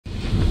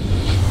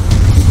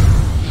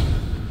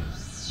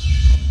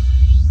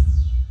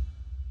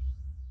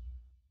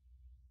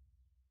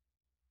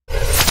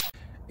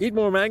Eat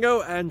more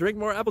mango and drink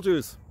more apple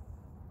juice.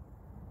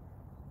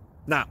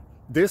 Now,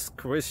 this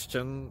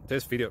video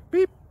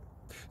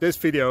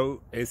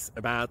is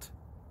about...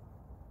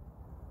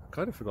 I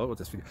kind of forgot what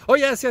this video... Oh,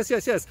 yes.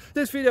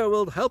 This video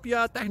will help you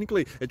out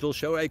technically. It will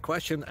show a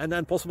question and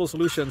then possible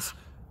solutions.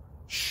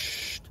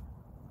 Shh.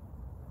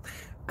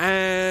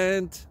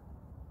 And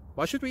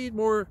why should we eat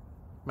more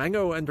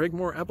mango and drink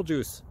more apple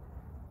juice?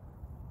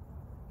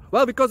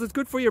 Well, because it's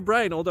good for your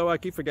brain, although I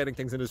keep forgetting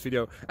things in this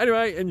video.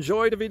 Anyway,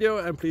 enjoy the video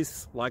and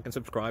please like and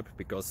subscribe,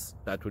 because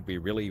that would be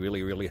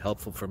really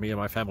helpful for me and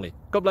my family.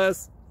 God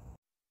bless!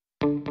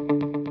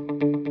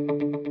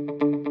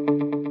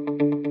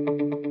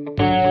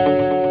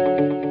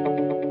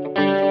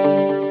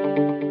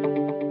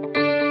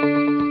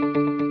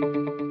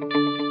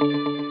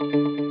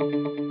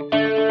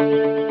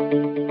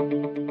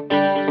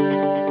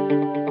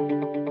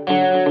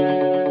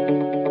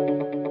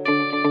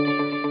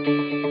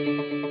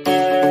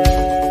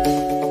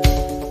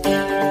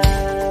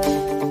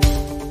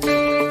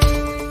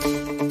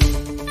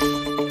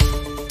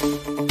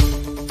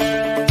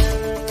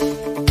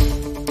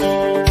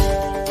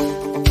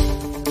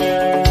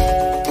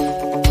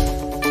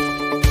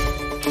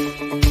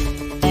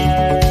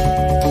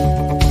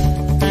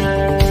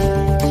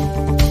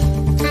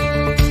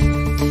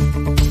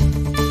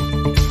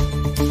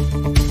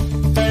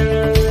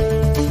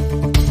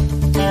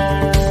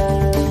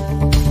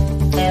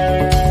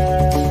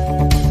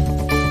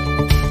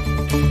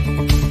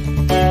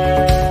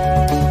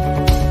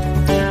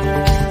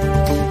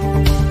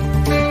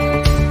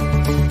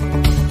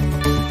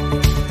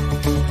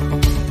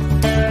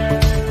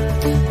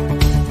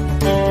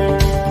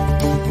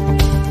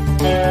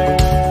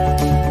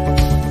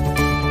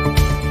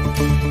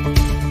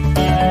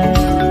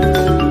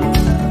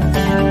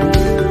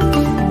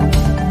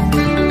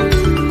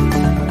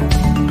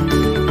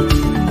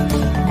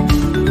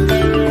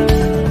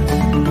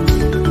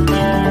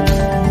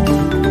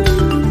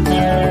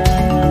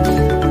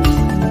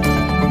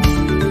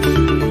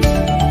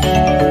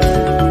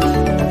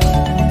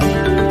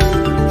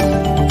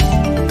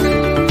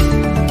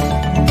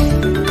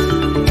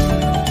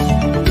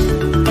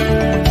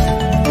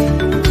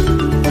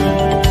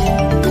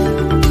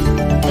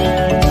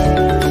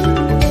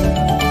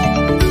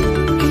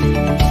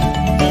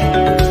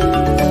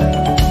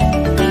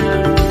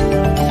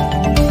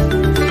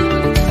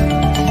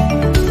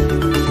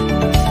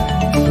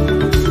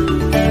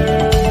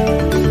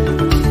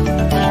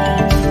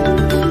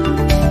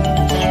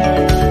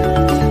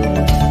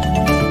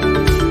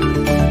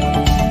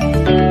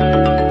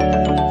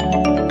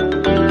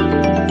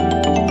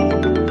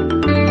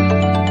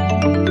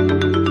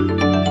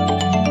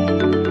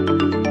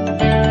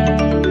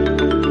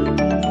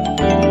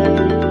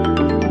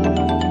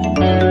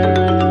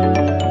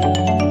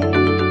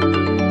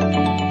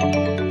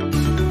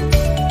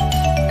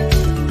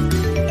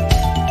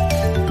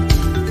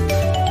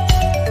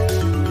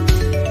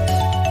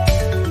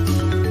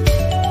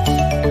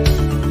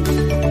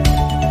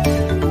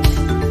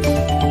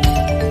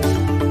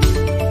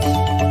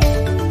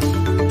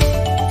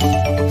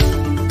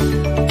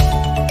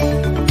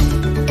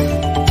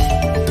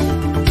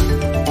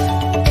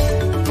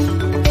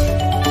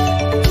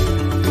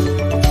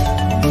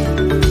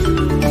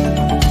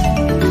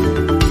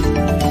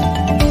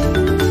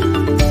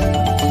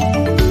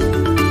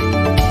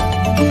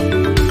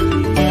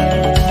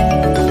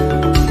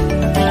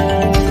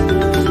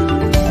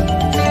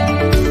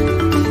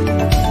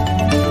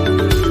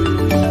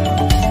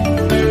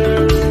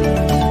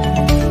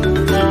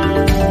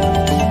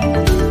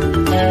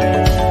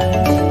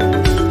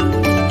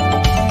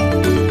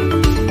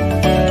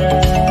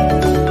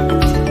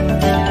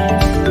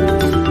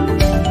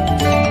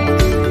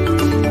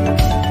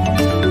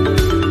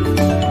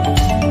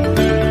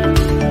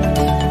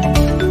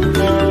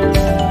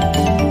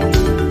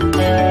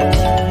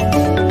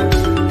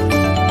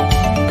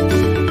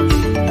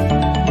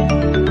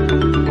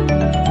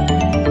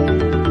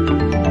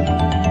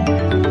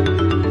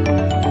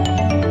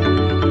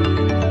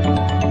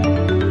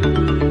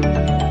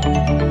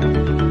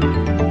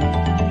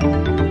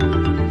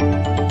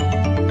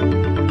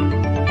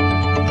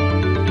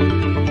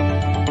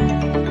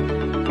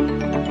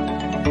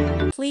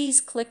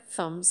 Please click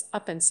thumbs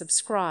up and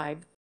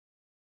subscribe.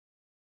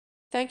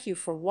 Thank you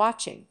for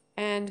watching,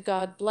 and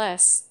God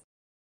bless.